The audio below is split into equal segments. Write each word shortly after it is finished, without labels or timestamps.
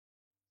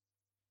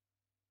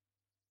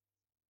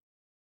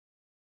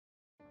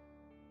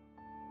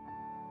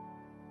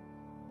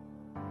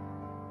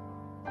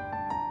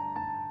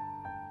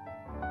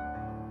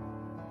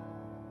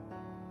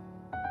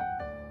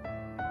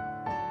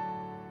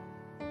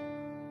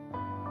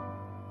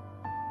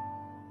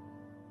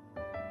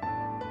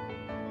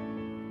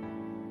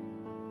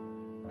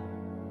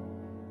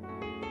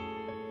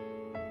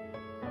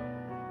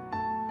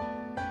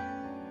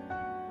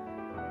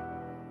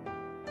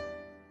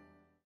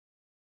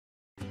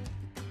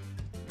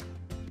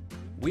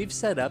we've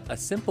set up a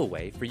simple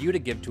way for you to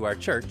give to our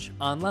church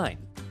online.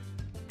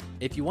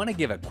 If you want to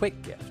give a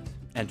quick gift,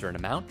 enter an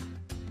amount,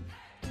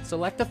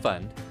 select a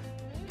fund,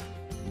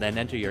 then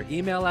enter your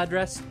email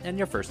address and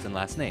your first and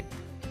last name.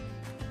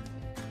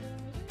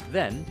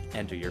 Then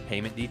enter your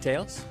payment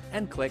details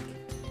and click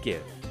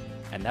Give.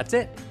 And that's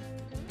it.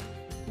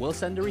 We'll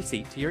send a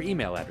receipt to your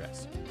email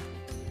address.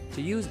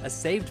 To use a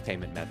saved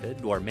payment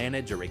method or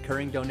manage a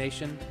recurring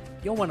donation,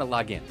 you'll want to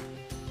log in.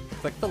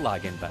 Click the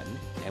Login button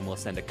and we'll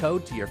send a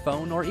code to your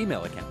phone or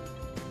email account.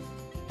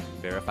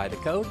 Verify the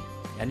code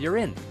and you're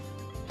in.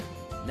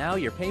 Now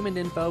your payment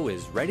info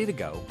is ready to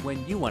go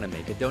when you want to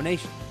make a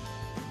donation.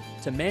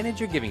 To manage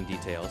your giving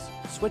details,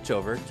 switch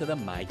over to the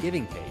My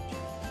Giving page.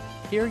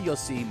 Here you'll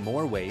see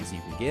more ways you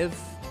can give.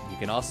 You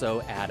can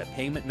also add a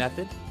payment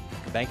method,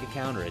 like a bank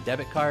account or a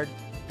debit card,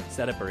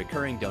 set up a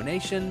recurring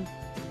donation,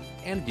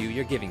 and view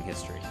your giving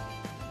history.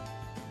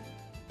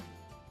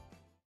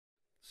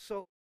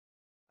 So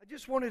I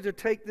just wanted to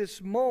take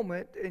this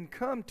moment and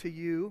come to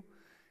you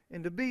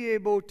and to be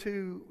able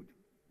to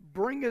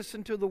bring us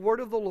into the Word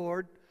of the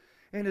Lord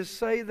and to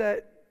say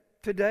that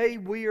today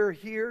we are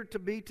here to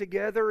be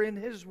together in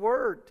His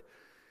Word,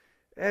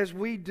 as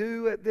we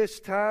do at this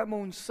time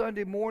on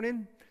Sunday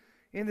morning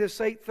in this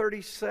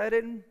 8:30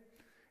 setting.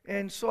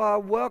 And so I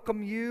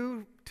welcome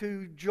you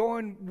to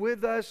join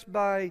with us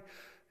by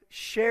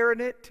sharing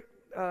it.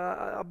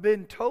 I've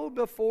been told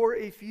before,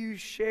 if you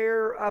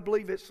share, I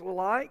believe it's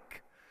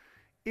like,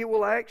 it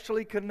will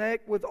actually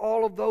connect with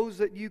all of those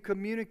that you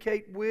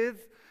communicate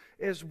with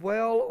as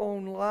well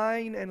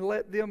online, and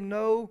let them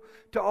know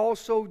to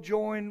also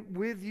join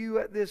with you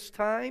at this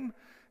time.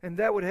 And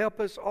that would help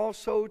us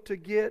also to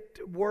get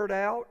word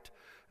out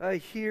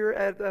here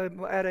at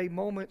a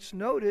moment's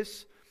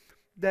notice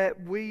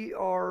that we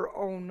are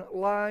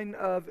online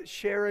of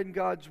sharing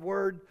God's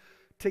Word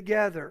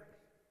together.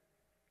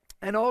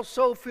 And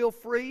also feel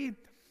free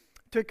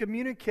to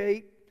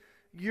communicate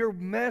your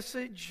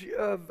message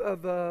of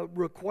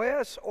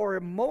requests, or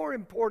more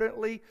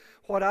importantly,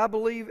 what I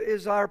believe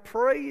is our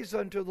praise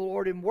unto the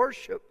Lord in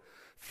worship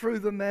through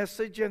the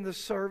message and the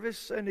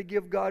service, and to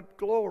give God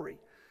glory.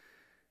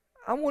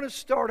 I want to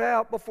start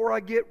out, before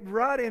I get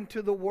right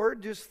into the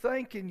Word, just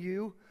thanking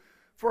you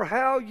for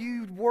how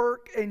you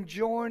work and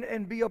join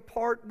and be a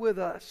part with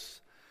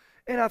us.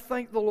 And I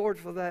thank the Lord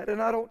for that, and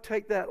I don't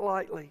take that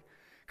lightly,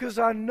 because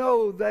I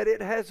know that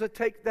it has to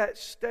take that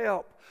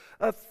step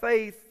of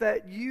faith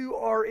that you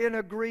are in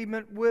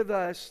agreement with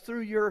us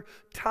through your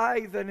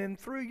tithing and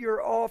through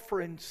your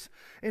offerings,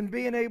 and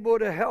being able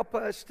to help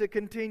us to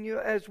continue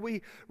as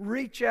we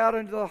reach out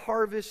into the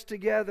harvest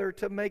together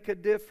to make a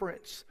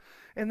difference.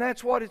 And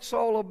that's what it's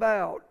all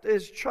about,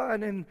 is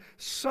trying, and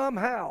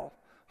somehow,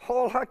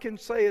 all I can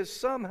say is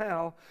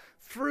somehow,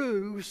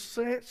 through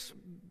since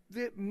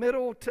the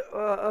middle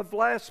of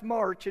last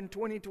March in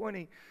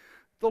 2020,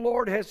 the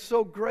Lord has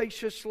so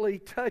graciously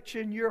touched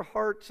in your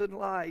hearts and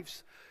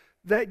lives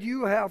that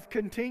you have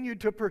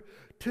continued to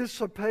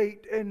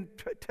participate and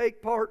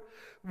take part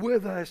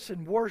with us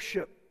in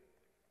worship,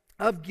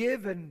 of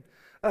giving,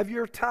 of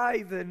your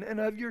tithing,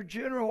 and of your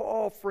general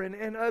offering,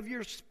 and of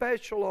your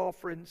special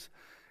offerings.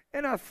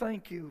 And I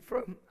thank you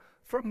from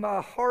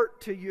my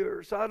heart to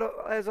yours.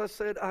 As I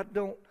said, I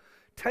don't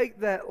take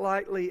that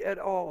lightly at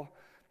all.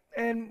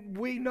 And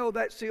we know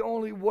that's the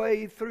only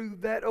way, through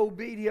that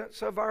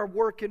obedience of our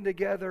working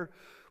together,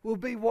 will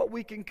be what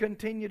we can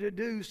continue to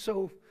do.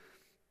 So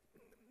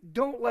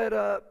don't let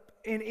up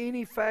in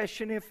any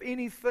fashion. If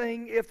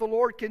anything, if the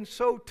Lord can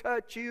so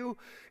touch you,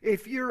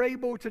 if you're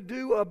able to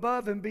do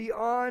above and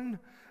beyond,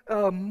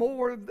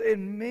 more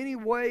in many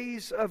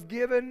ways of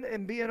giving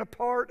and being a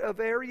part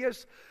of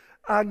areas,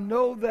 I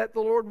know that the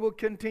Lord will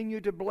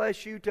continue to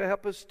bless you to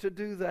help us to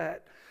do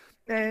that.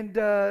 And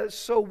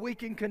so we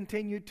can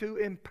continue to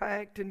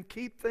impact and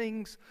keep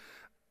things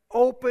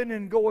open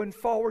and going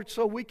forward,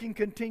 so we can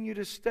continue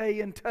to stay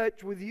in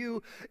touch with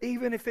you,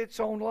 even if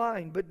it's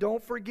online. But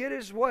don't forget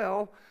as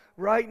well,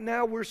 right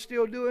now we're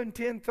still doing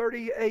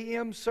 10:30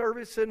 a.m.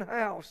 service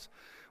in-house.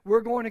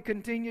 We're going to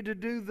continue to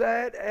do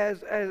that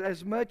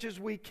as much as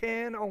we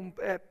can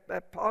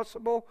at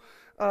possible.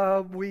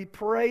 We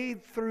pray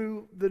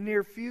through the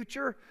near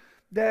future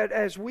that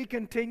as we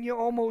continue,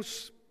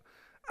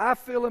 I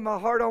feel in my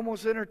heart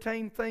almost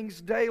entertain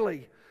things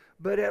daily,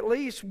 but at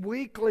least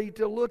weekly,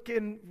 to look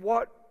in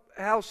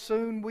how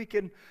soon we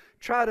can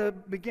try to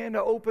begin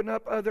to open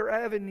up other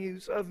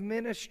avenues of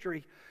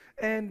ministry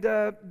and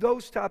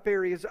those type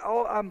areas.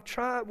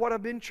 What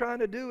I've been trying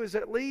to do is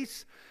at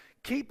least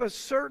keep a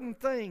certain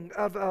thing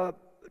of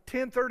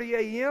 10:30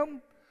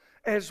 a.m.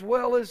 as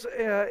well as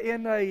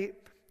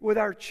with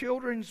our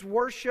children's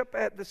worship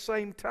at the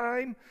same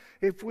time.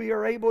 If we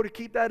are able to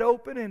keep that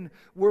open, and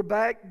we're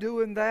back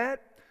doing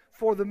that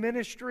for the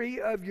ministry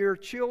of your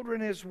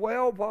children as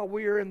well, while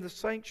we are in the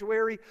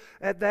sanctuary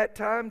at that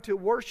time to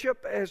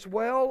worship, as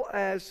well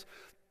as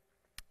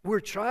we're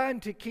trying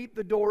to keep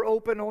the door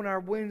open on our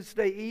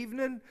Wednesday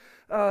evening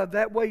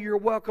That way you're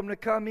welcome to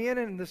come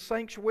in the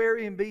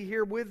sanctuary and be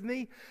here with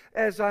me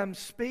as I'm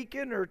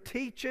speaking or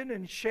teaching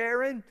and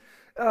sharing.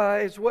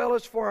 As well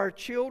as for our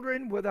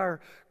children with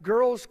our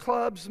Girls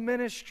Clubs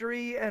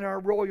ministry and our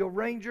Royal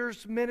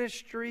Rangers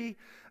ministry,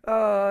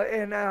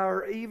 and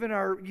even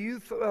our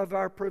youth of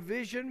our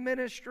provision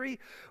ministry.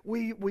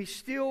 We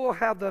still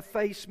have the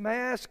face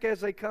mask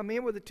as they come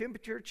in with the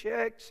temperature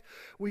checks.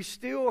 We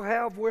still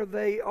have where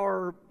they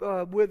are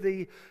with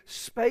the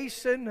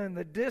spacing and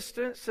the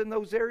distance in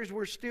those areas.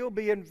 We're still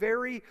being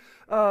very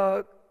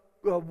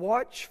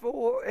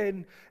watchful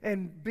and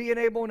being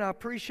able, and I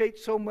appreciate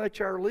so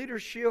much our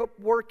leadership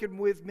working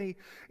with me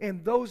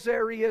in those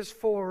areas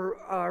for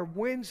our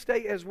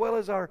Wednesday as well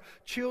as our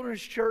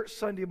children's church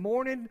Sunday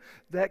morning.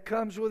 That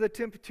comes with the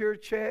temperature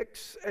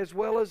checks as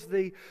well as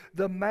the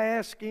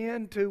mask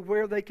in to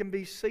where they can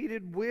be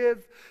seated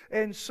with.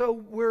 And so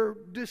we're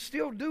just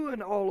still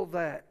doing all of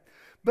that.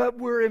 But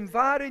we're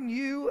inviting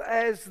you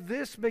as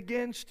this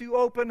begins to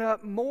open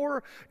up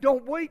more.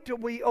 Don't wait till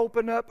we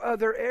open up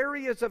other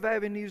areas of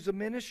avenues of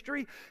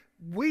ministry.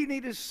 We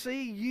need to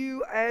see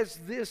you as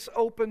this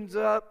opens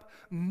up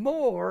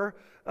more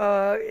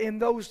in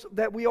those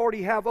that we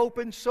already have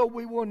open, so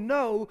we will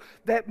know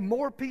that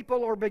more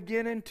people are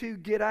beginning to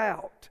get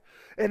out.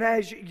 And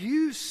as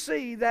you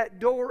see that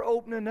door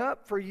opening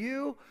up for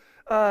you,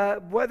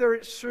 whether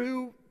it's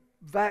through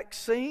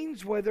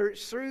vaccines, whether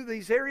it's through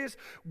these areas,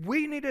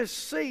 we need to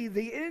see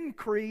the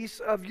increase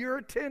of your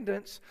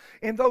attendance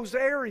in those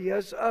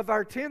areas of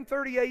our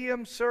 10:30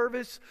 a.m.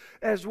 service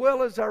as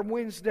well as our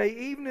Wednesday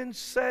evening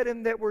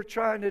setting that we're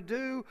trying to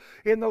do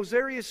in those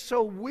areas,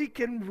 so we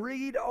can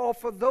read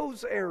off of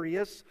those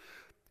areas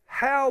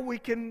how we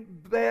can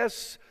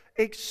best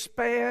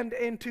expand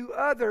into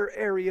other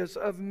areas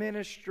of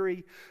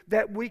ministry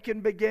that we can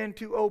begin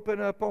to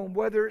open up on,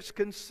 whether it's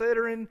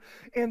considering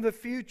in the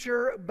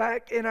future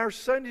back in our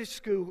Sunday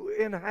school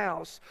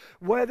in-house,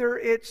 whether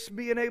it's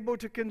being able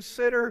to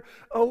consider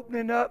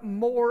opening up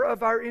more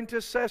of our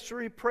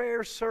intercessory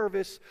prayer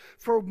service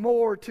for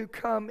more to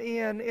come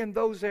in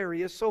those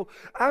areas. So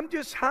I'm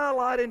just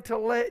highlighting to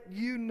let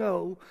you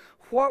know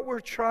what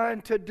we're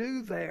trying to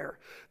do there.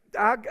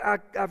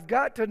 I've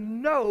got to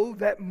know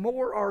that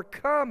more are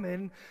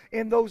coming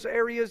in those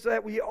areas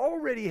that we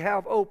already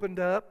have opened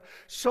up,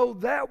 so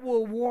that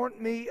will warrant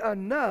me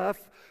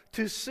enough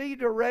to see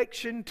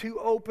direction to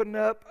open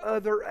up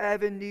other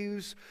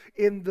avenues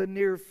in the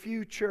near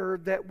future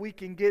that we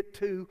can get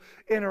to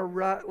in a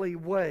rightly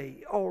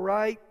way. All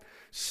right?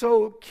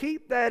 So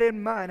keep that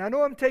in mind. I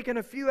know I'm taking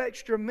a few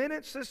extra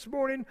minutes this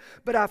morning,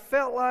 but I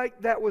felt like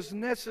that was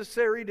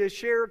necessary to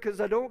share because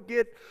I don't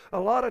get a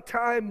lot of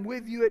time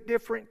with you at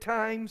different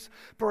times.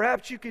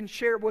 Perhaps you can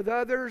share with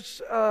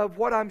others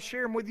what I'm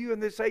sharing with you in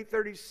this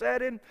 8:30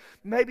 setting.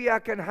 Maybe I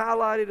can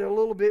highlight it a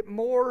little bit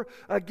more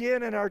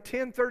again in our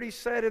 10:30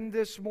 setting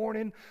this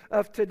morning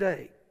of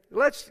today.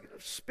 Let's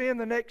spend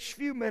the next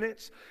few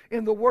minutes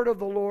in the Word of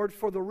the Lord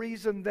for the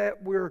reason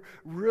that we're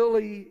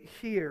really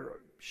here,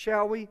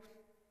 shall we?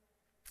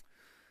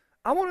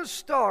 I want to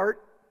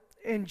start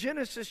in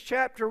Genesis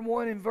chapter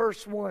 1 and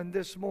verse 1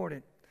 this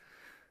morning.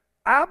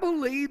 I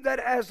believe that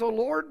as the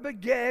Lord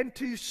began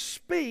to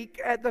speak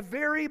at the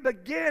very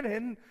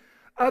beginning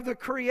of the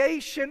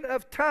creation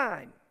of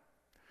time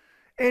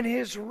and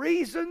His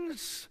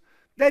reasons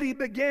that He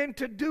began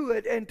to do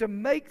it and to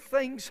make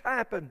things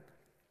happen,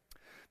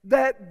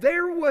 that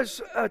there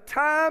was a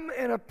time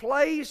and a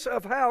place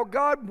of how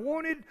God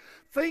wanted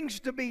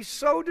things to be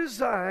so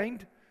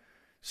designed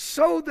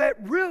so that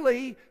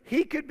really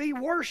He could be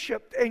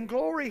worshiped and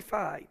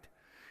glorified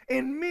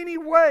in many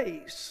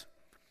ways.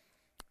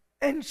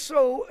 And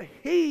so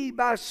He,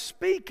 by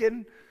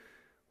speaking,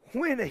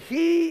 when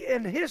He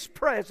in His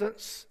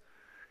presence,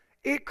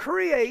 it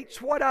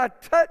creates what I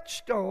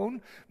touched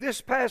on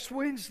this past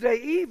Wednesday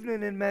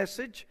evening in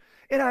message.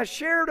 And I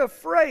shared a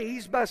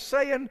phrase by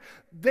saying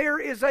there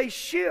is a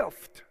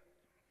shift.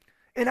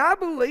 And I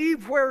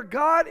believe where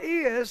God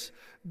is,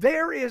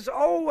 there is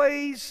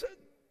always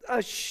a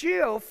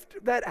shift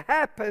that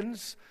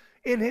happens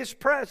in His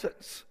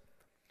presence.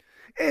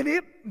 And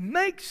it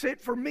makes it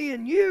for me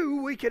and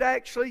you, we could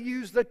actually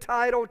use the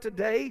title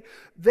today,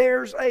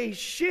 there's a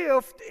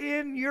shift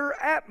in your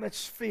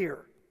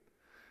atmosphere.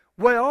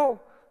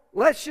 Well,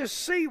 let's just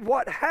see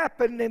what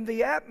happened in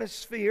the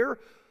atmosphere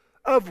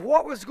of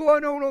what was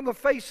going on the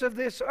face of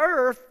this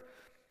earth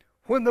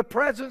when the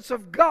presence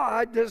of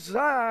God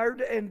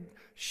desired and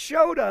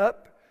showed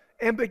up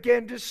and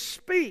began to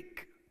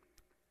speak.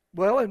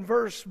 Well, in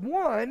verse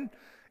 1,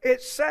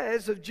 it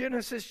says of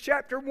Genesis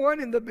chapter 1,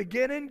 in the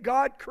beginning,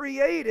 God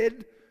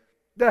created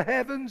the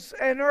heavens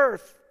and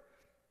earth.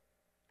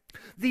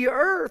 The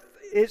earth,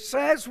 it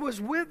says,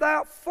 was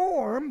without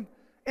form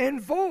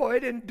and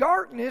void, and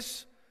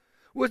darkness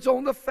was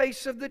on the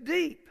face of the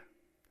deep.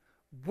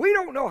 We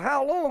don't know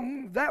how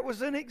long that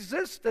was in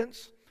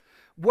existence,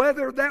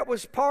 whether that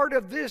was part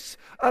of this,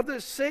 of the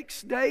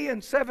 6th day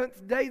and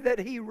 7th day that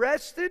He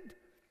rested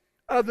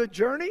of the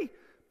journey,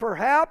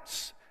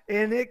 perhaps.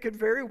 And it could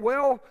very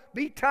well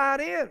be tied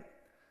in.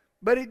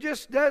 but it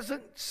just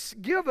doesn't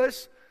give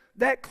us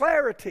that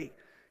clarity.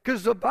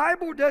 Because the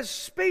Bible does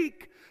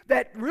speak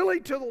that really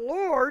to the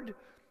Lord,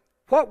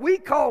 what we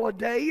call a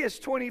day is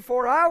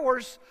 24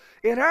 hours.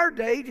 In our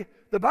day,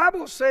 the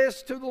Bible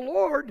says to the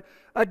Lord,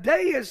 a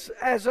day is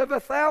as of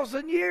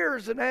 1,000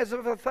 years, and as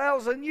of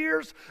 1,000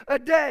 years, a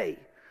day.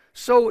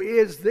 So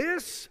is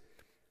this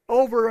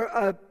over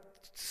a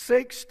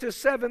 6,000 to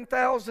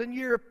 7,000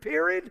 year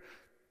period?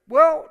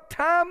 Well,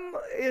 time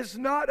is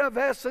not of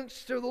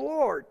essence to the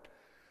Lord.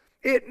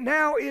 It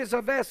now is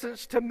of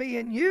essence to me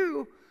and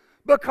you,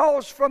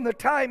 because from the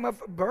time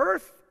of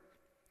birth,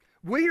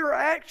 we are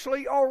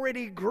actually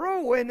already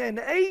growing and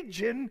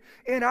aging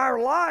in our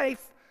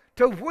life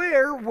to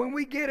where when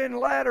we get in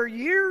latter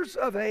years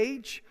of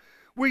age,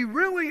 we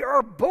really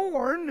are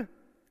born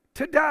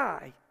to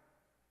die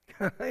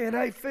in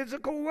a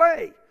physical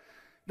way.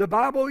 The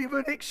Bible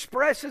even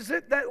expresses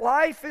it that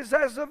life is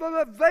as of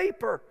a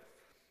vapor,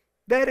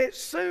 that it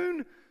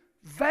soon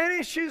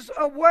vanishes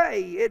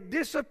away, it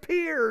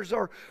disappears,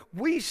 or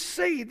we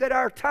see that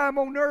our time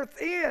on earth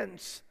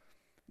ends.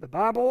 The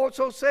Bible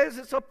also says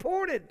it's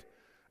appointed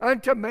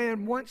unto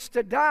man once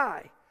to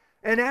die,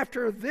 and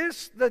after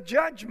this the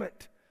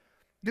judgment.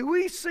 Do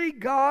we see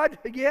God,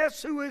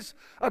 yes, who is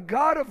a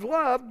God of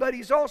love, but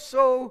He's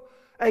also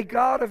a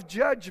God of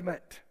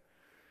judgment?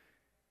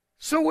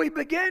 So we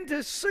begin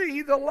to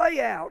see the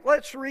layout.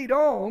 Let's read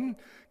on,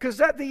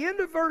 because at the end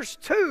of verse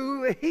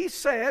 2, he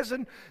says,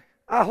 and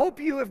I hope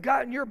you have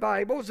gotten your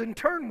Bibles and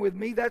turn with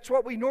me. That's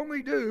what we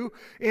normally do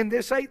in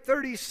this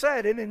 8:30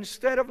 setting,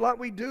 instead of like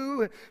we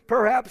do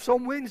perhaps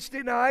on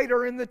Wednesday night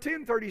or in the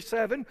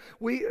 10:37.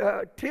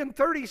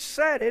 10:30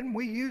 setting,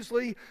 we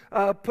usually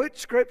put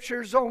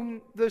scriptures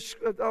on the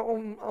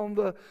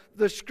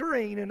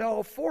screen and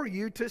all for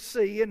you to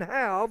see and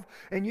have,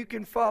 and you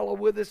can follow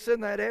with us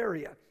in that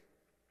area.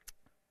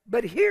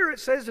 But here it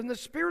says, and the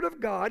Spirit of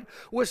God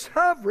was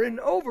hovering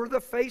over the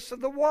face of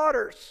the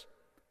waters.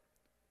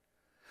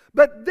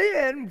 But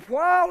then,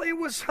 while it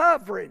was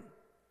hovering,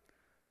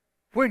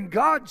 when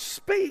God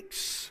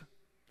speaks,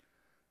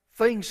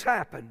 things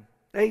happen.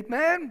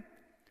 Amen?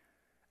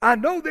 I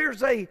know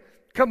there's a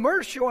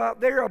commercial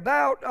out there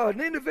about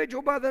an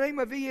individual by the name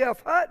of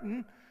E.F.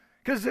 Hutton,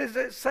 because as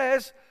it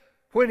says,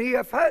 when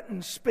E.F.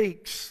 Hutton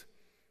speaks,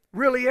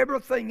 really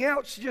everything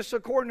else, just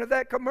according to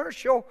that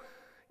commercial,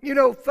 you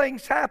know,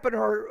 things happen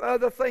or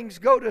other things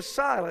go to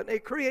silent.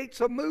 It creates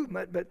a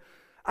movement. But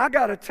I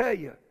got to tell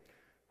you,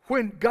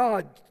 when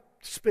God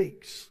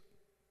speaks,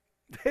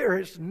 there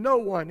is no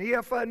one,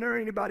 E.F. Hutton or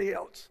anybody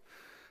else,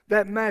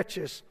 that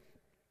matches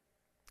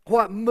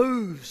what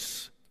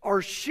moves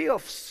or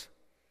shifts.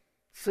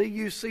 See,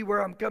 you see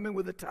where I'm coming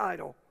with the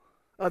title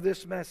of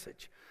this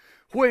message.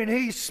 When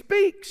He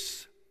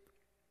speaks,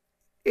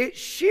 it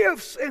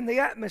shifts in the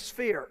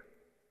atmosphere.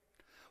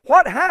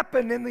 What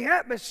happened in the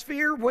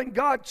atmosphere when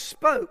God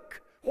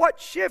spoke? What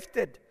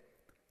shifted?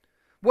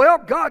 Well,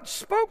 God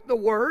spoke the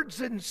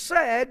words and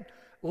said,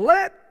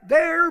 "Let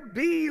there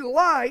be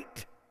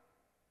light,"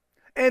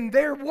 and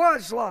there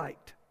was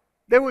light.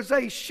 There was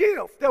a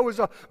shift. There was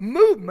a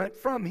movement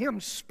from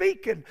Him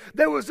speaking.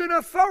 There was an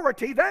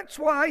authority. That's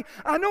why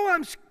I know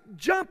I'm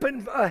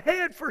jumping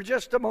ahead for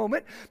just a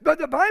moment, but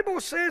the Bible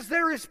says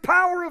there is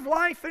power of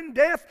life and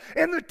death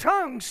in the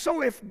tongue.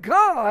 So if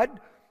God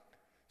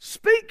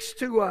speaks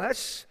to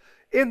us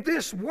in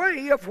this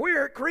way of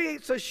where it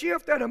creates a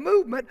shift and a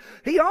movement,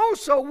 He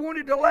also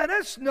wanted to let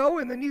us know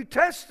in the New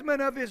Testament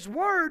of His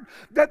Word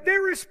that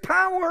there is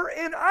power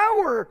in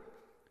our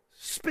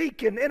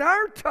speaking, in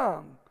our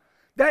tongue,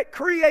 that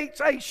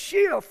creates a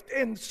shift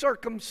in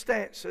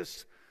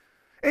circumstances.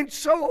 And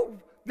so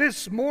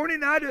this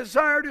morning I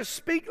desire to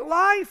speak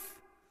life,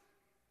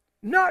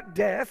 not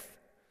death.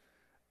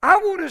 I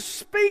want to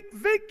speak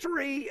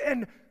victory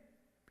and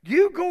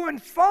you going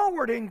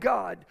forward in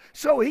God,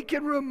 so He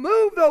can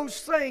remove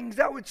those things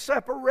that would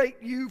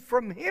separate you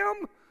from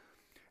Him,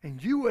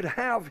 and you would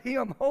have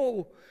Him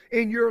whole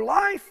in your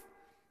life.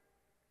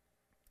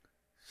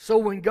 So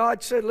when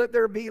God said, "Let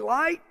there be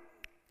light,"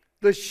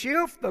 the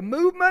shift, the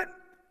movement,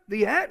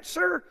 the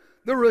answer,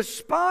 the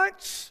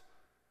response,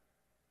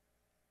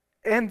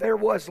 and there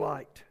was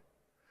light.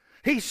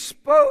 He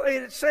spoke,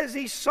 and it says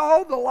He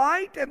saw the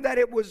light and that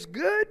it was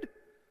good.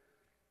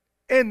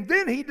 And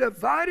then He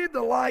divided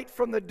the light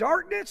from the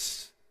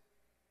darkness.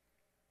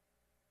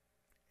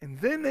 And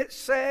then it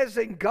says,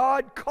 and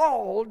God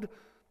called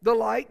the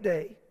light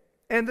day,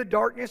 and the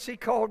darkness He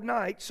called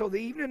night. So the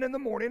evening and the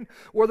morning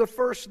were the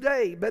first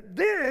day. But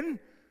then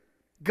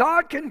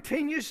God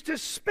continues to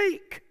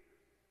speak.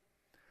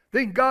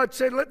 Then God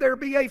said, "Let there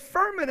be a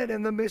firmament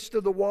in the midst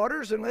of the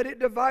waters, and let it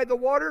divide the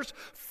waters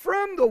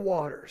from the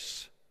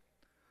waters."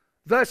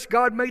 Thus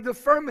God made the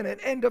firmament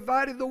and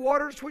divided the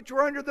waters which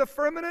were under the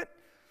firmament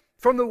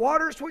from the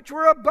waters which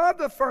were above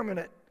the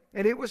firmament.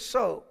 And it was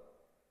so.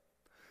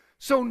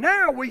 So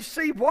now we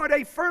see what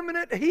a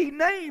firmament He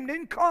named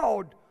and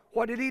called.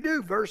 What did He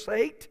do? Verse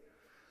 8.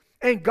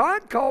 And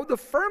God called the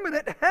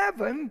firmament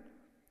heaven.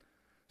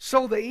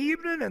 So the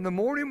evening and the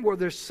morning were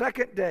the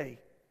second day.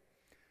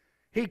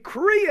 He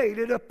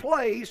created a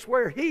place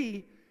where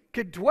He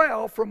could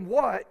dwell from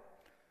what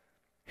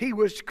He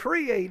was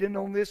creating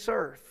on this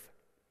earth.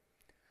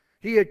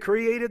 He had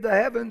created the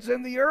heavens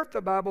and the earth,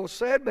 the Bible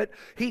said, but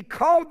He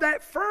called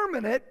that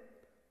firmament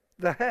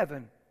the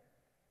heaven.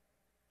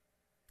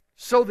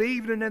 So the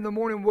evening and the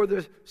morning were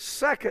the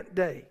second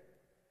day.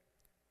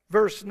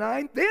 Verse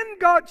 9, then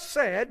God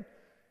said,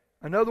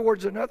 in other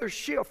words, another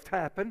shift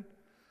happened,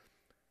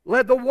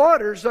 let the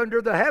waters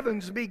under the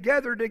heavens be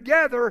gathered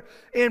together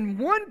in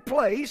one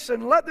place,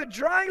 and let the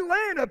dry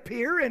land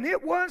appear, and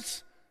it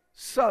was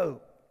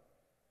so.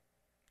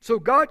 So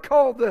God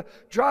called the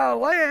dry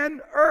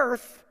land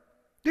earth.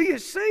 Do you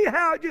see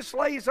how it just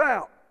lays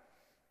out?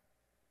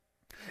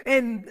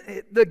 And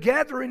the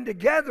gathering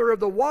together of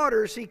the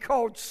waters He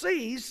called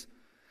seas,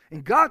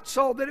 and God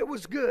saw that it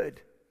was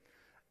good.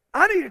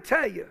 I need to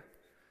tell you,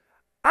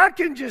 I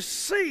can just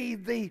see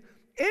the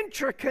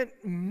intricate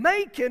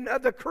making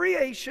of the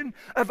creation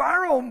of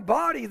our own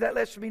body that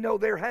lets me know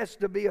there has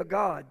to be a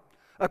God,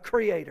 a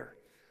creator.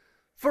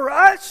 For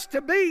us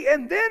to be,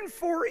 and then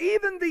for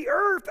even the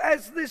earth,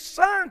 as this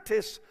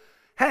scientist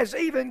has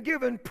even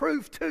given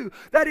proof to,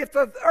 that if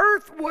the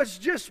earth was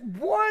just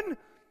one,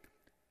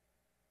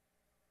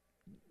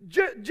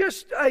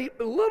 just a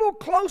little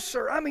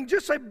closer,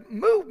 just a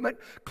movement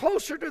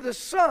closer to the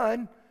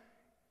sun,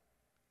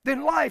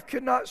 then life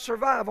could not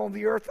survive on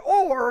the earth.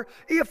 Or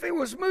if it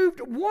was moved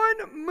one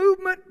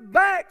movement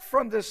back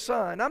from the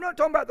sun. I'm not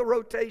talking about the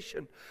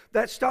rotation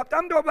that stopped.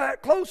 I'm talking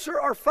about closer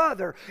or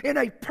farther. In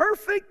a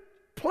perfect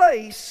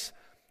place,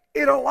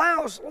 it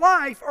allows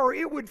life, or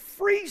it would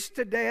freeze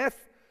to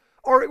death,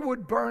 or it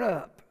would burn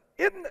up.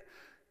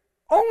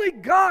 Only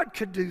God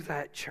could do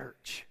that,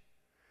 church.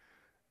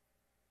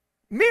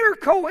 Mere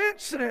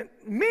coincidence,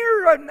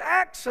 mere an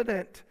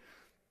accident,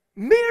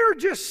 mere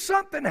just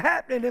something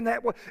happening in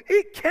that way.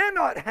 It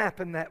cannot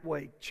happen that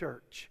way,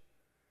 church.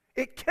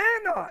 It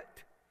cannot.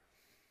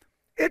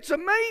 It's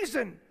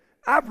amazing.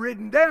 I've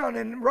ridden down,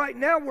 and right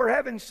now we're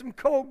having some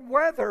cold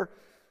weather.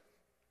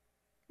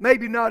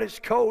 Maybe not as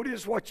cold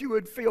as what you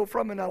would feel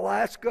from in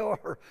Alaska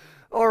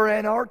or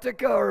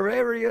Antarctica or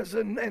areas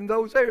in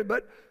those areas.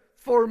 But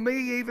for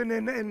me, even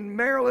in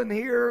Maryland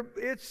here,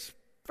 it's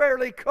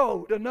fairly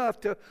cold enough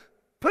to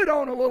put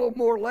on a little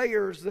more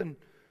layers than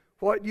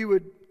what you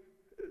would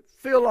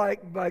feel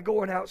like by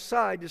going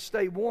outside to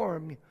stay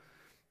warm.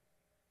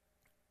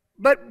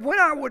 But when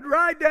I would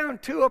ride down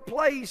to a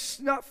place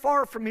not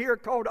far from here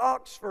called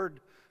Oxford,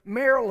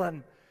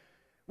 Maryland,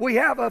 we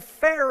have a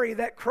ferry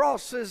that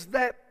crosses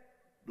that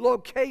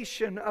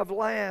location of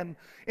land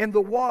in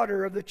the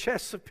water of the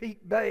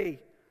Chesapeake Bay,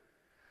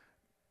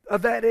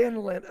 of that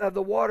inlet of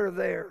the water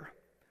there.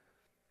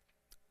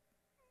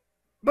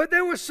 But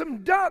there was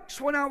some ducks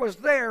when I was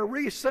there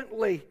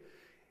recently,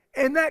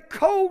 and that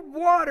cold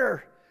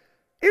water,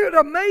 it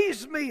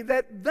amazed me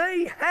that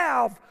they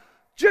have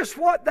just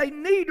what they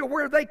need, or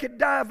where they could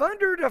dive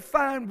under to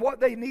find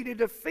what they needed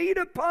to feed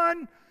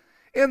upon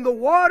in the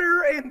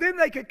water, and then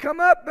they could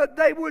come up, but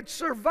they would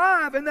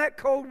survive in that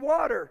cold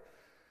water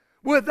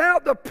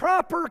without the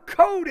proper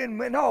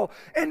coating and all.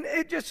 And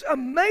it just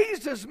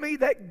amazes me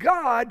that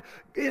God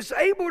is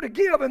able to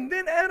give. And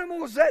then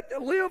animals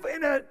that live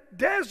in a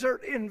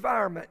desert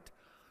environment,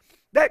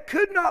 that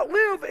could not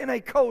live in a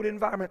cold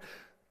environment.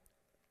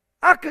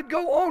 I could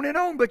go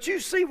on, but you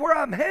see where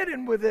I'm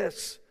heading with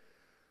this.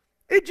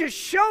 It just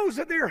shows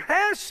that there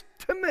has,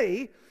 to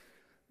me,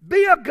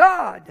 be a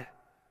God,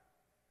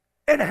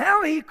 and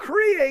how He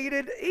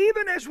created,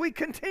 even as we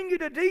continue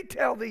to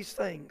detail these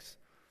things.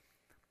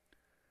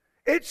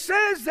 It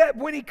says that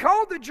when He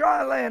called the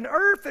dry land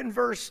earth in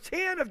verse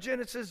 10 of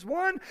Genesis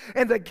 1,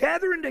 and the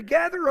gathering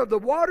together of the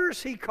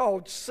waters He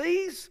called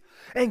seas,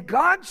 and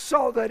God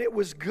saw that it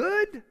was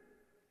good.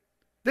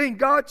 Then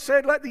God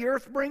said, let the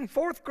earth bring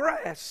forth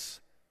grass.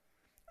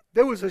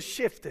 There was a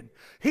shifting.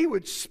 He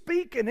would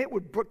speak, and it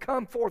would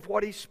come forth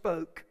what He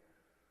spoke.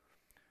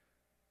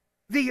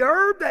 The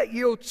herb that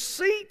yields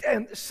seeds,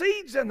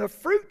 and the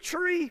fruit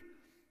tree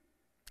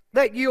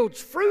that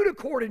yields fruit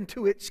according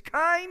to its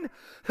kind,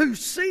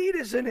 whose seed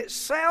is in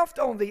itself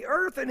on the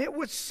earth, and it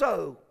was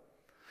so.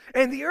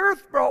 And the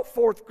earth brought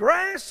forth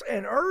grass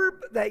and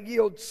herb that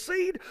yields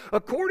seed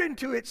according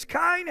to its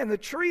kind, and the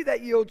tree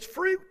that yields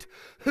fruit,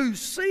 whose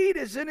seed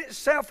is in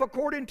itself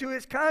according to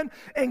its kind.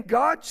 And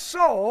God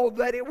saw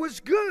that it was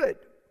good.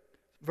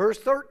 Verse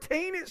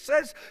 13, it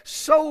says,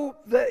 so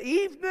the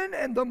evening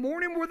and the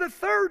morning were the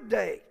third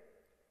day.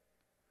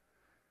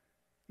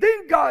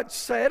 Then God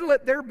said,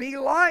 let there be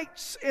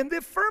lights in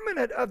the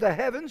firmament of the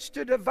heavens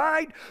to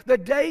divide the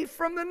day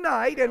from the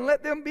night, and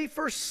let them be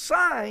for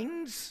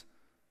signs.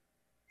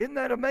 Isn't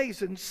that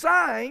amazing?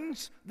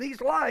 Signs,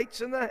 these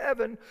lights in the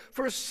heaven,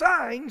 for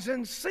signs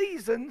and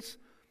seasons,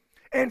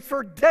 and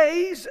for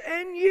days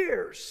and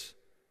years.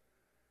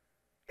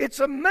 It's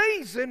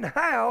amazing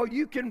how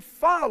you can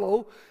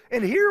follow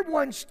and hear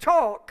one's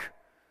talk,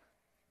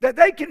 that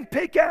they can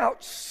pick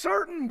out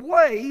certain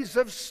ways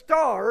of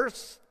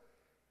stars,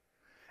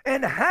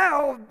 and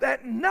how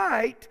that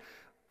night,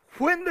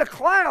 when the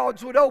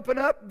clouds would open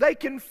up, they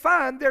can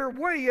find their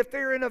way if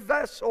they're in a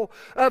vessel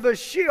of a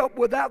ship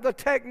without the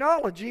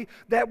technology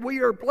that we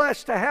are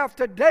blessed to have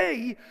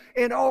today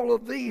in all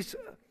of these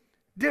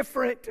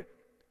different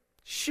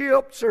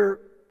ships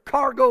or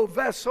cargo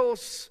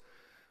vessels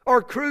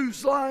or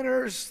cruise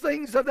liners,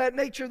 things of that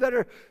nature that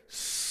are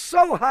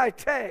so high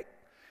tech.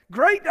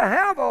 Great to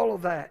have all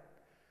of that.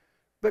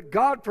 But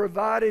God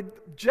provided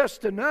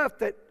just enough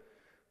that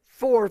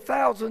for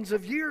thousands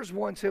of years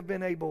once have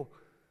been able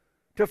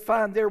to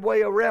find their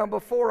way around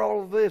before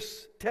all of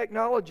this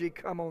technology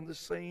come on the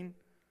scene.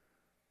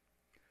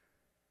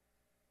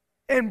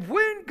 And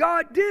when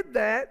God did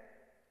that,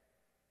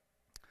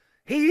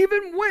 He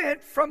even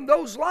went from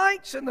those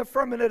lights in the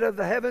firmament of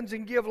the heavens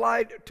and give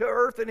light to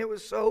earth, and it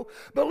was so.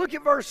 But look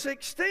at verse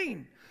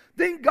 16.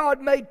 Then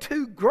God made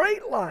two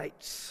great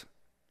lights,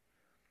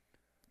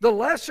 the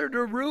lesser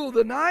to rule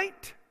the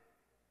night.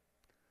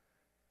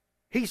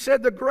 He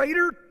said the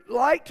greater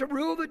light to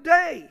rule the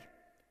day.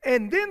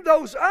 And then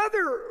those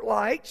other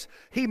lights,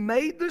 He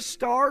made the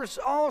stars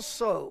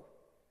also.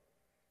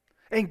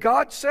 And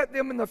God set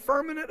them in the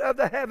firmament of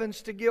the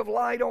heavens to give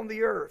light on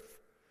the earth.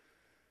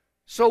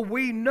 So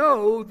we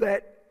know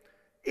that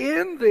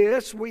in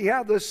this we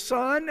have the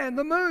sun and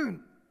the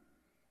moon,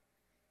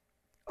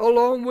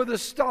 along with the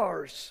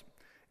stars.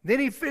 Then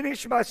He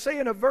finished by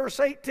saying in verse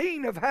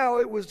 18 of how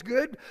it was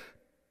good.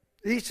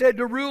 He said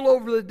to rule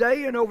over the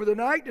day and over the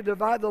night, to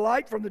divide the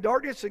light from the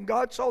darkness, and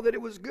God saw that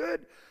it was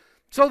good.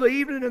 So the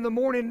evening and the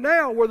morning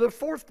now were the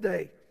fourth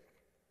day.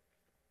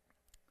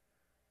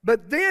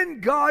 But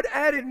then God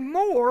added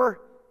more.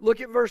 Look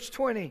at verse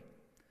 20.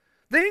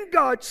 Then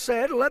God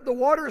said, let the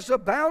waters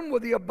abound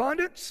with the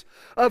abundance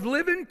of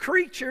living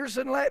creatures,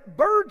 and let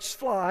birds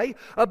fly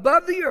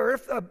above the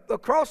earth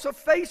across the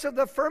face of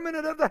the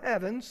firmament of the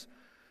heavens.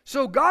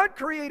 So God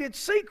created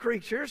sea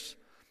creatures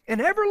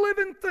and every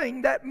living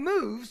thing that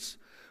moves,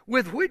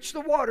 with which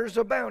the waters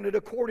abounded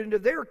according to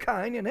their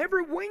kind, and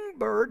every winged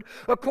bird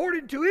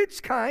according to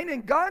its kind.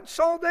 And God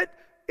saw that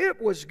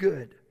it was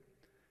good.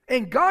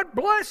 And God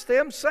blessed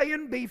them,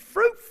 saying, be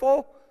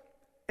fruitful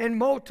and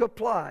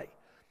multiply,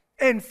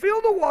 and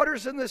fill the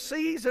waters in the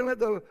seas, and let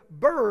the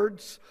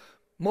birds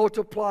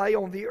multiply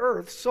on the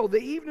earth. So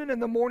the evening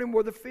and the morning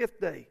were the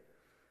fifth day.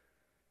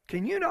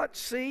 Can you not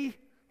see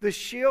the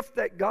shift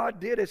that God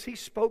did as He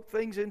spoke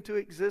things into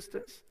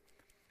existence?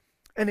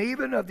 And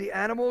even of the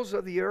animals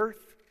of the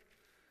earth.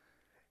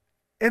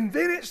 And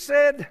then it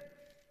said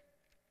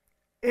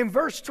in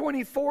verse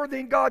 24,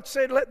 then God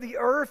said, let the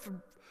earth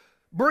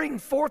bring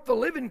forth the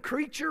living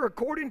creature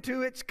according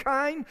to its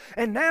kind.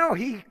 And now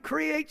He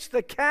creates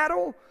the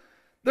cattle,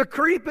 the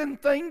creeping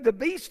thing, the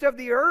beast of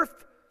the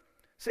earth,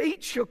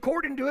 each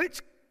according to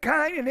its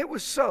kind, and it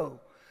was so.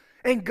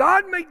 And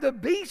God made the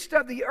beast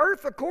of the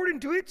earth according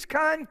to its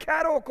kind,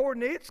 cattle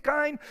according to its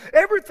kind,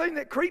 everything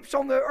that creeps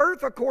on the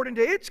earth according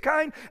to its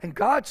kind, and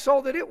God saw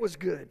that it was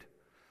good.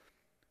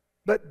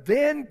 But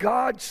then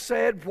God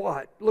said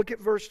what? Look at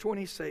verse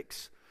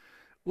 26.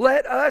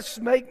 Let us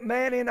make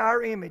man in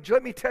our image.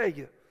 Let me tell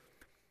you,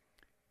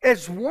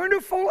 as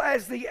wonderful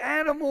as the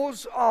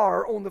animals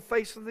are on the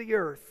face of the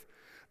earth,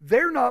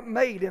 they're not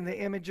made in the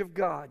image of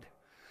God.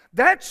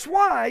 That's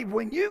why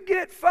when you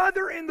get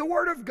further in the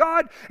Word of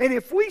God, and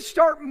if we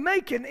start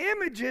making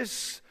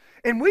images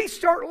and we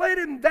start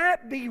letting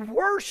that be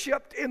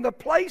worshiped in the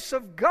place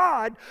of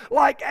God,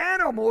 like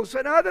animals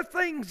and other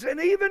things, and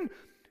even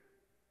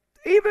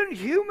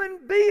human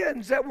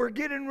beings that we're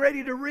getting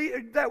ready to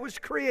read, that was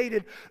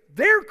created,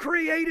 they're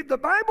created, the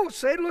Bible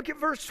said, look at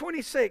verse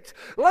 26,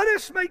 let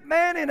us make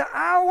man in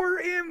our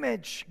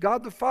image,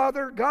 God the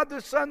Father, God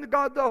the Son,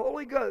 God the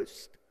Holy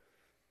Ghost.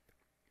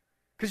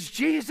 Because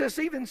Jesus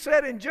even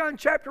said in John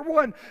chapter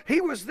 1,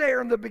 He was there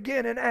in the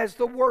beginning as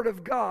the Word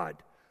of God.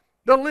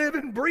 The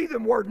living,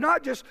 breathing Word,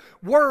 not just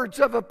words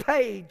of a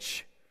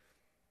page.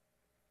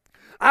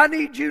 I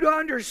need you to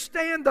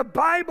understand the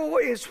Bible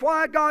is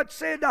why God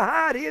said to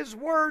hide His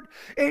Word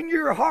in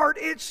your heart.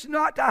 It's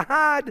not to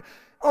hide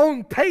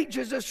on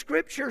pages of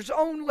Scriptures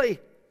only.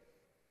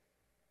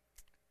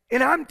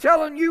 And I'm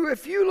telling you,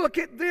 if you look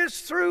at this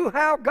through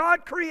how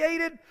God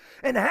created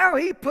and how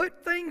He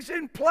put things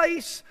in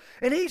place,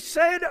 and He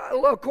said,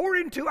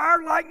 according to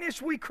our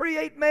likeness we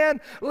create man,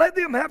 let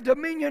them have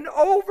dominion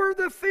over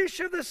the fish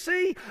of the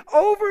sea,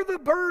 over the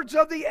birds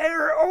of the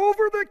air,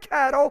 over the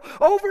cattle,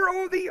 over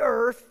all the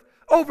earth,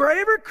 over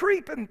every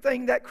creeping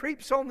thing that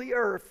creeps on the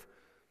earth.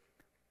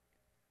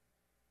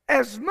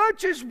 As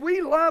much as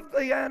we love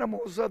the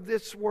animals of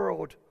this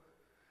world,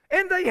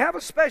 and they have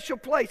a special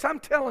place. I'm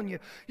telling you,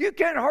 you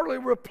can't hardly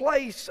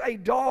replace a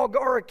dog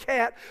or a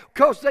cat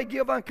because they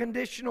give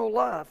unconditional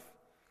love.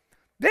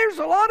 There's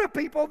a lot of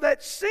people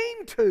that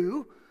seem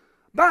to,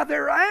 by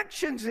their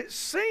actions, it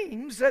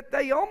seems that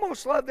they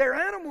almost love their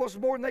animals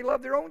more than they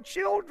love their own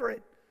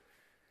children.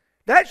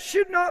 That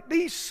should not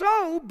be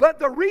so, but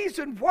the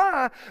reason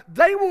why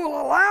they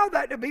will allow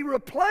that to be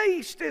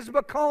replaced is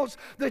because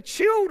the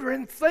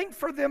children think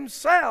for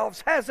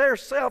themselves, has their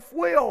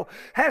self-will,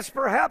 has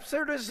perhaps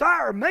their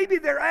desire. Maybe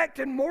they're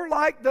acting more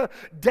like the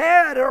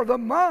dad or the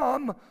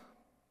mom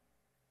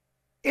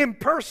in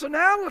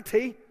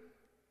personality,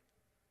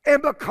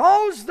 and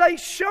because they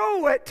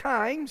show at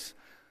times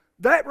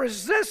that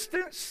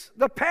resistance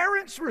the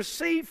parents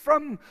receive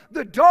from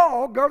the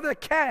dog or the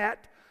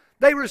cat,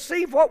 they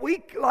receive what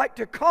we like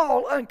to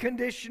call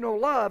unconditional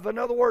love. In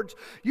other words,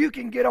 you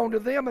can get onto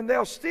them and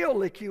they'll still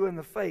lick you in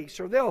the face,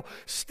 or they'll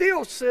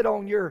still sit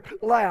on your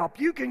lap.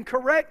 You can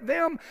correct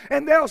them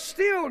and they'll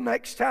still,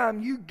 next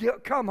time you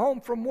come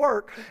home from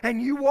work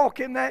and you walk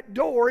in that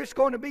door, it's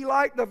going to be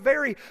like the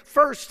very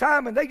first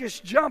time, and they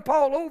just jump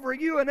all over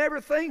you and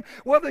everything.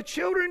 Well, the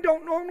children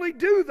don't normally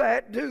do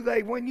that, do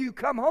they, when you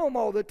come home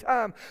all the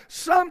time?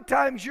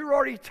 Sometimes you're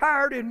already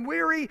tired and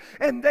weary,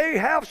 and they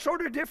have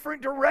sort of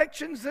different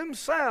directions themselves,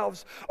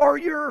 or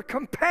your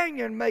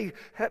companion may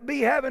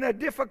be having a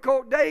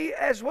difficult day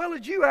as well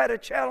as you had a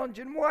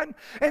challenging one,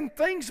 and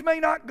things may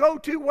not go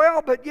too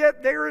well, but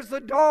yet there is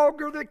the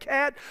dog or the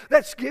cat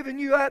that's giving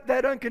you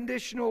that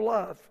unconditional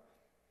love.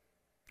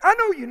 I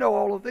know you know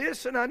all of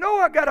this, and I know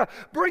I got to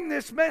bring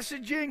this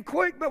message in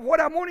quick, but what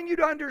I'm wanting you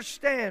to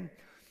understand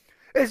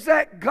is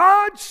that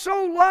God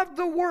so loved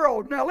the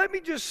world. Now let me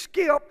just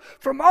skip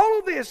from all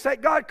of this,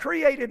 that God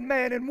created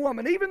man and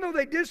woman, even though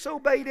they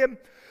disobeyed Him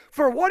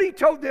for what He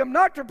told them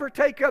not to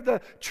partake of the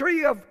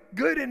tree of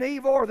good and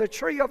evil, or the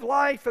tree of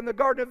life in the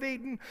Garden of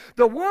Eden.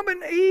 The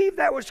woman Eve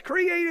that was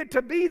created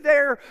to be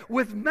there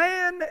with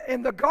man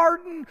in the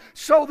garden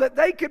so that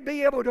they could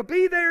be able to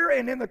be there,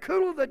 and in the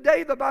cool of the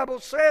day the Bible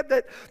said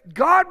that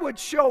God would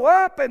show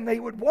up and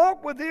they would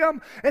walk with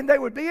them and they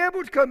would be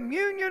able to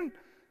communion.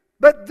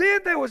 But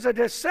then there was a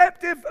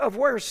deceptive of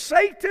where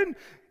Satan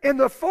in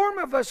the form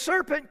of a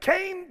serpent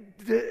came.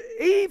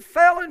 Eve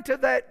fell into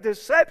that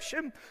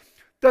deception.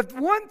 The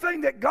one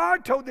thing that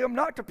God told them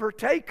not to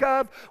partake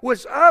of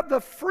was of the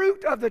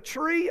fruit of the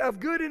tree of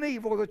good and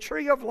evil, the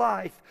tree of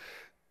life.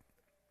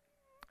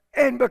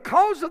 And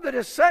because of the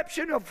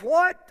deception of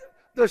what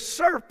the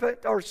serpent,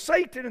 or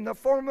Satan in the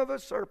form of a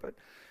serpent,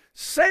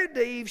 said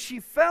to Eve, she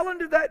fell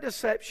into that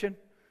deception,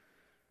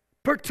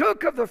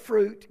 partook of the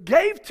fruit,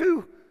 gave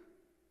to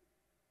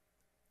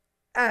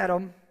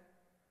Adam.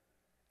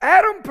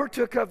 Adam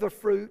partook of the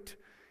fruit,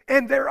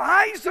 and their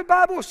eyes, the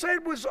Bible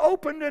said, was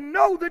open to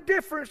know the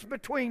difference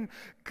between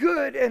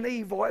good and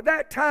evil. At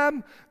that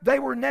time, they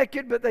were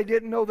naked, but they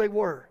didn't know they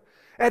were.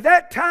 At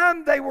that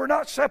time, they were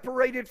not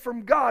separated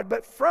from God.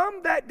 But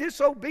from that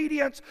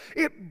disobedience,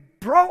 it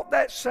brought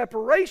that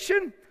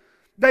separation.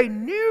 They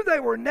knew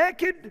they were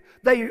naked.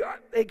 They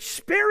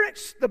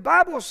experienced, the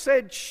Bible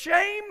said,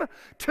 shame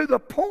to the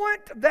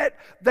point that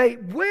they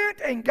went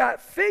and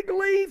got fig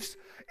leaves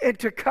and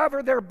to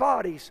cover their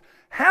bodies.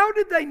 How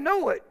did they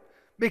know it?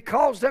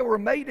 Because they were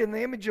made in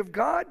the image of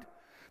God.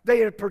 They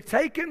had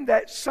partaken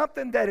that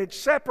something that had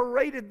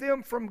separated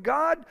them from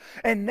God,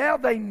 and now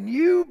they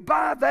knew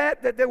by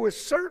that there were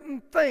certain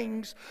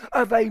things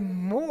of a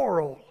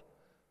moral.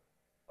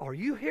 Are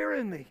you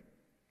hearing me?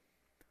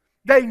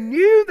 They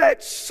knew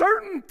that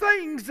certain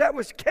things that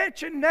was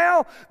catching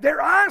now,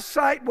 their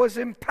eyesight was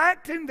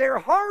impacting their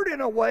heart in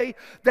a way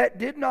that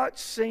did not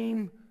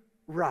seem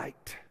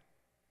right.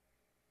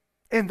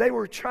 And they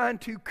were trying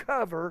to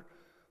cover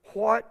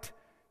what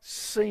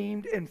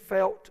seemed and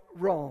felt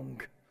wrong.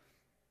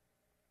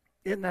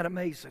 Isn't that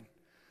amazing?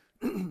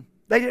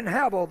 They didn't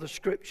have all the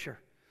scripture.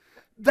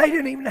 They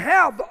didn't even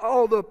have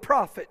all the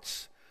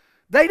prophets.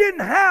 They didn't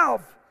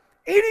have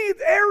any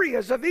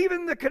areas of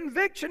even the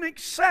conviction,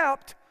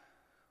 except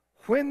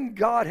when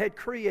God had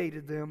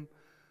created them,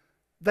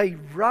 they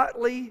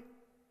rightly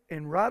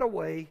and right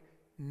away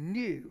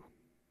knew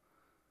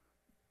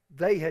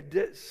they had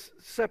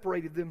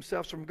separated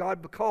themselves from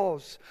God,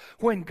 because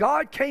when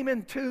God came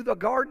into the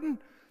garden,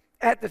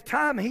 at the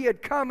time He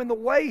had come in the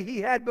way He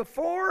had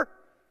before,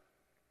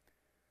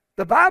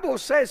 the Bible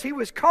says He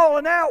was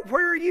calling out,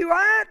 "Where are you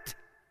at?"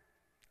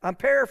 I'm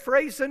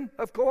paraphrasing,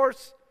 of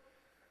course.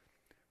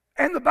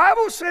 And the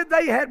Bible said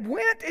they had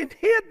went and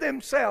hid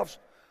themselves.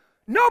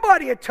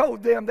 Nobody had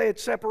told them they had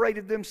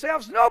separated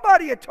themselves.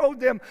 Nobody had told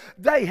them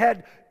they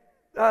had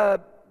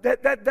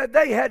that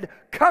they had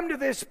come to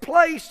this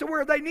place to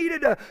where they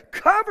needed to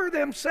cover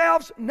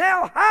themselves,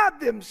 now hide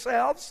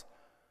themselves.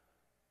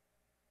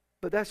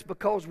 But that's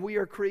because we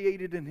are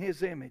created in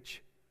His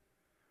image.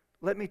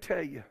 Let me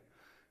tell you,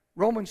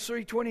 Romans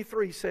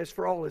 3:23 says,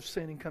 "For all have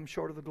sinned and come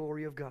short of the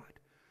glory of God."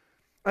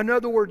 In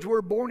other words,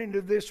 we're born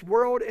into this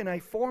world in a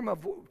form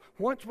of,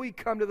 once we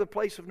come to the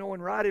place of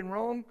knowing right and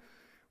wrong,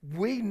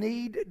 we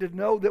need to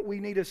know that we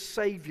need a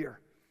Savior.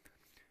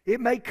 It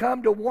may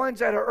come to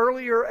ones at an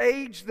earlier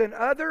age than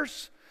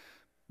others,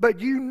 but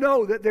you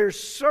know that there's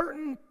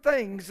certain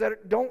things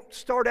that don't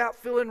start out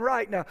feeling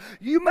right. Now,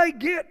 you may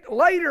get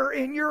later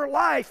in your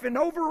life and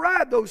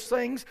override those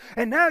things,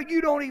 and now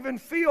you don't even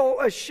feel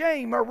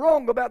ashamed or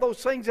wrong about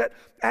those things that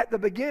at the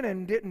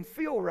beginning didn't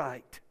feel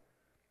right.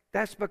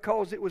 That's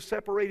because it was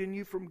separating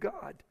you from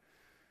God.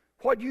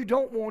 What you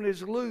don't want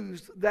is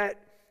lose that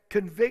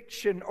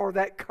conviction or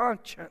that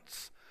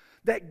conscience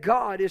that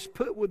God has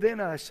put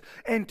within us,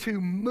 and to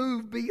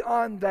move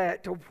beyond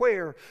that to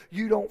where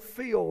you don't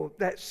feel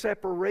that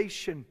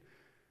separation.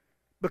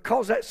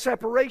 Because that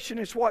separation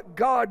is what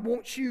God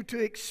wants you to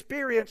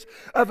experience,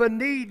 of a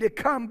need to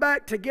come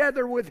back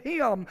together with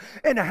Him.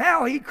 And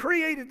how He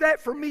created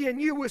that for me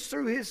and you was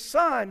through His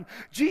Son,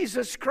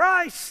 Jesus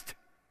Christ.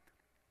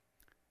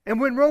 And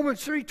when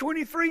Romans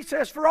 3:23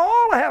 says, "For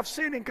all have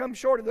sinned and come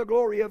short of the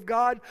glory of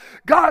God,"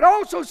 God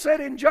also said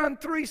in John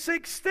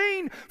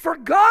 3:16, "For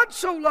God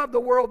so loved the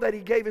world that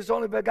He gave His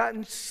only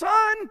begotten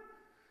Son."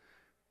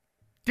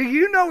 Do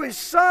you know His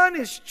Son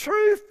is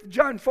truth?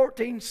 John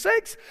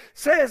 14:6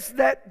 says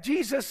that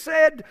Jesus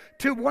said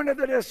to one of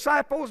the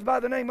disciples by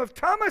the name of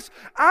Thomas,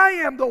 "I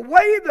am the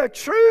way, the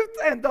truth,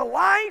 and the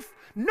life.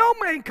 No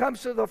man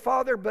comes to the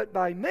Father but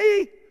by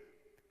me."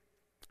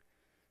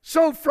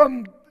 So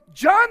from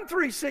John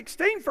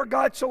 3:16, "For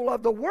God so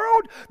loved the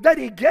world that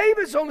He gave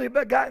His only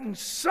begotten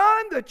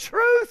Son," the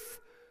truth.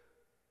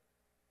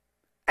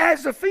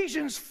 As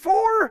Ephesians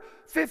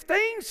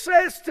 4:15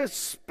 says to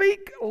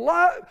speak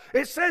love,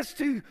 it says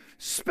to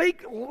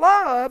speak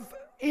love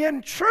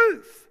in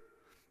truth.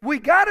 We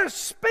got to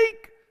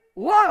speak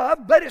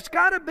love, but it's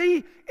got to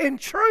be in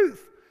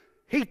truth.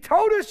 He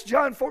told us,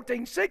 John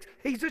 14:6,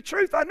 He's the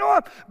truth. I know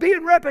I'm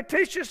being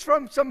repetitious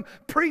from some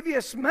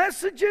previous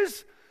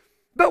messages,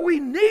 but we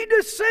need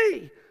to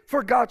see,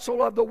 "For God so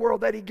loved the world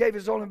that He gave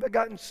His only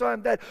begotten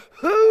Son, that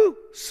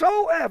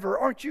whosoever,"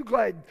 aren't you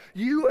glad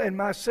you and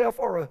myself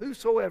are a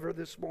whosoever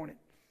this morning?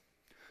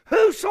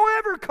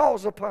 "Whosoever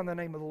calls upon the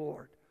name of the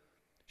Lord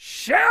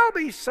shall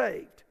be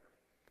saved."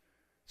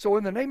 So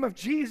in the name of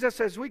Jesus,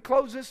 as we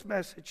close this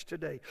message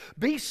today,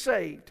 be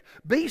saved,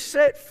 be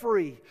set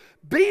free,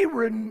 be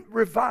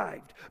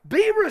revived,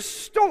 be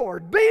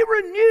restored, be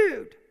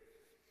renewed,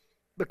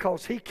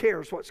 because He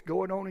cares what's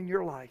going on in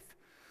your life.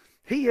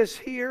 He is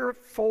here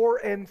for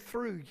and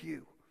through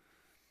you.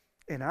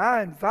 And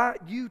I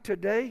invite you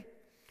today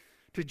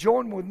to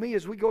join with me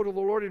as we go to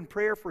the Lord in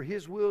prayer for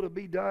His will to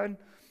be done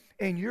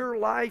in your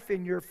life,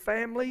 in your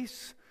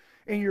families,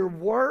 in your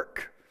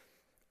work,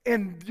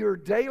 in your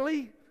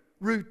daily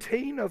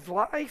routine of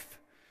life,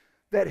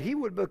 that He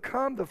would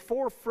become the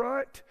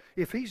forefront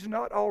if He's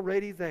not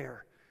already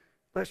there.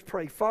 Let's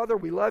pray. Father,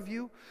 we love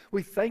You.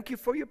 We thank You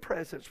for Your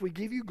presence. We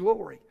give You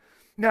glory.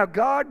 Now,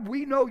 God,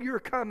 we know You're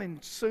coming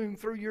soon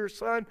through Your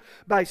Son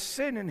by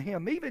sending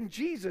Him. Even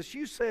Jesus,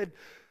 You said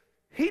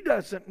He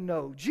doesn't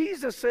know.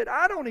 Jesus said,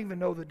 "I don't even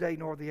know the day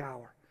nor the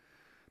hour."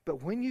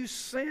 But when You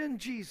send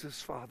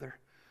Jesus, Father,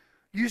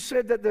 You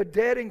said that the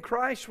dead in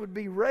Christ would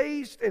be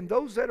raised and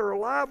those that are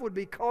alive would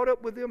be caught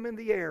up with Them in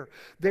the air.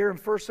 There in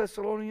 1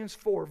 Thessalonians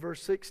 4,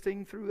 verse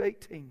 16 through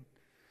 18.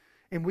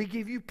 And we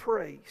give You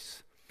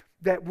praise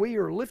that we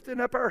are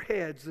lifting up our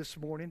heads this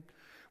morning.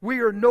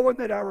 We are knowing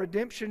that our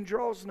redemption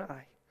draws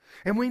nigh.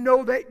 And we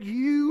know that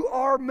You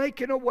are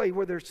making a way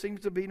where there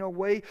seems to be no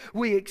way.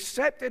 We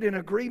accept it in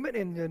agreement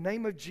in the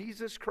name of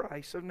Jesus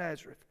Christ of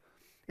Nazareth.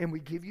 And we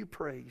give You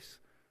praise.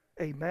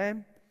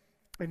 Amen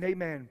and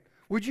amen.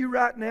 Would you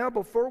right now,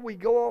 before we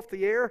go off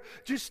the air,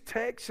 just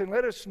text and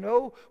let us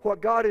know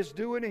what God is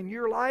doing in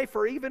your life,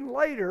 or even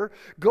later,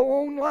 go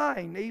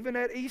online, even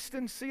at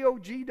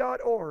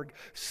eastoncog.org.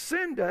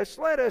 Send us,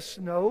 let us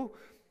know,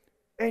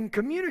 and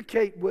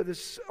communicate with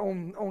us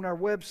on our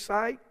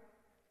website.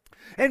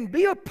 And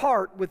be a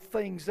part with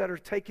things that are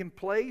taking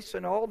place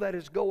and all that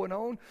is going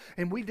on.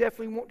 And we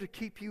definitely want to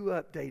keep you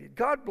updated.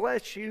 God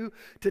bless you.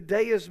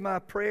 Today is my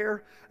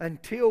prayer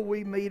until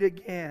we meet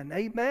again.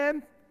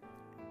 Amen.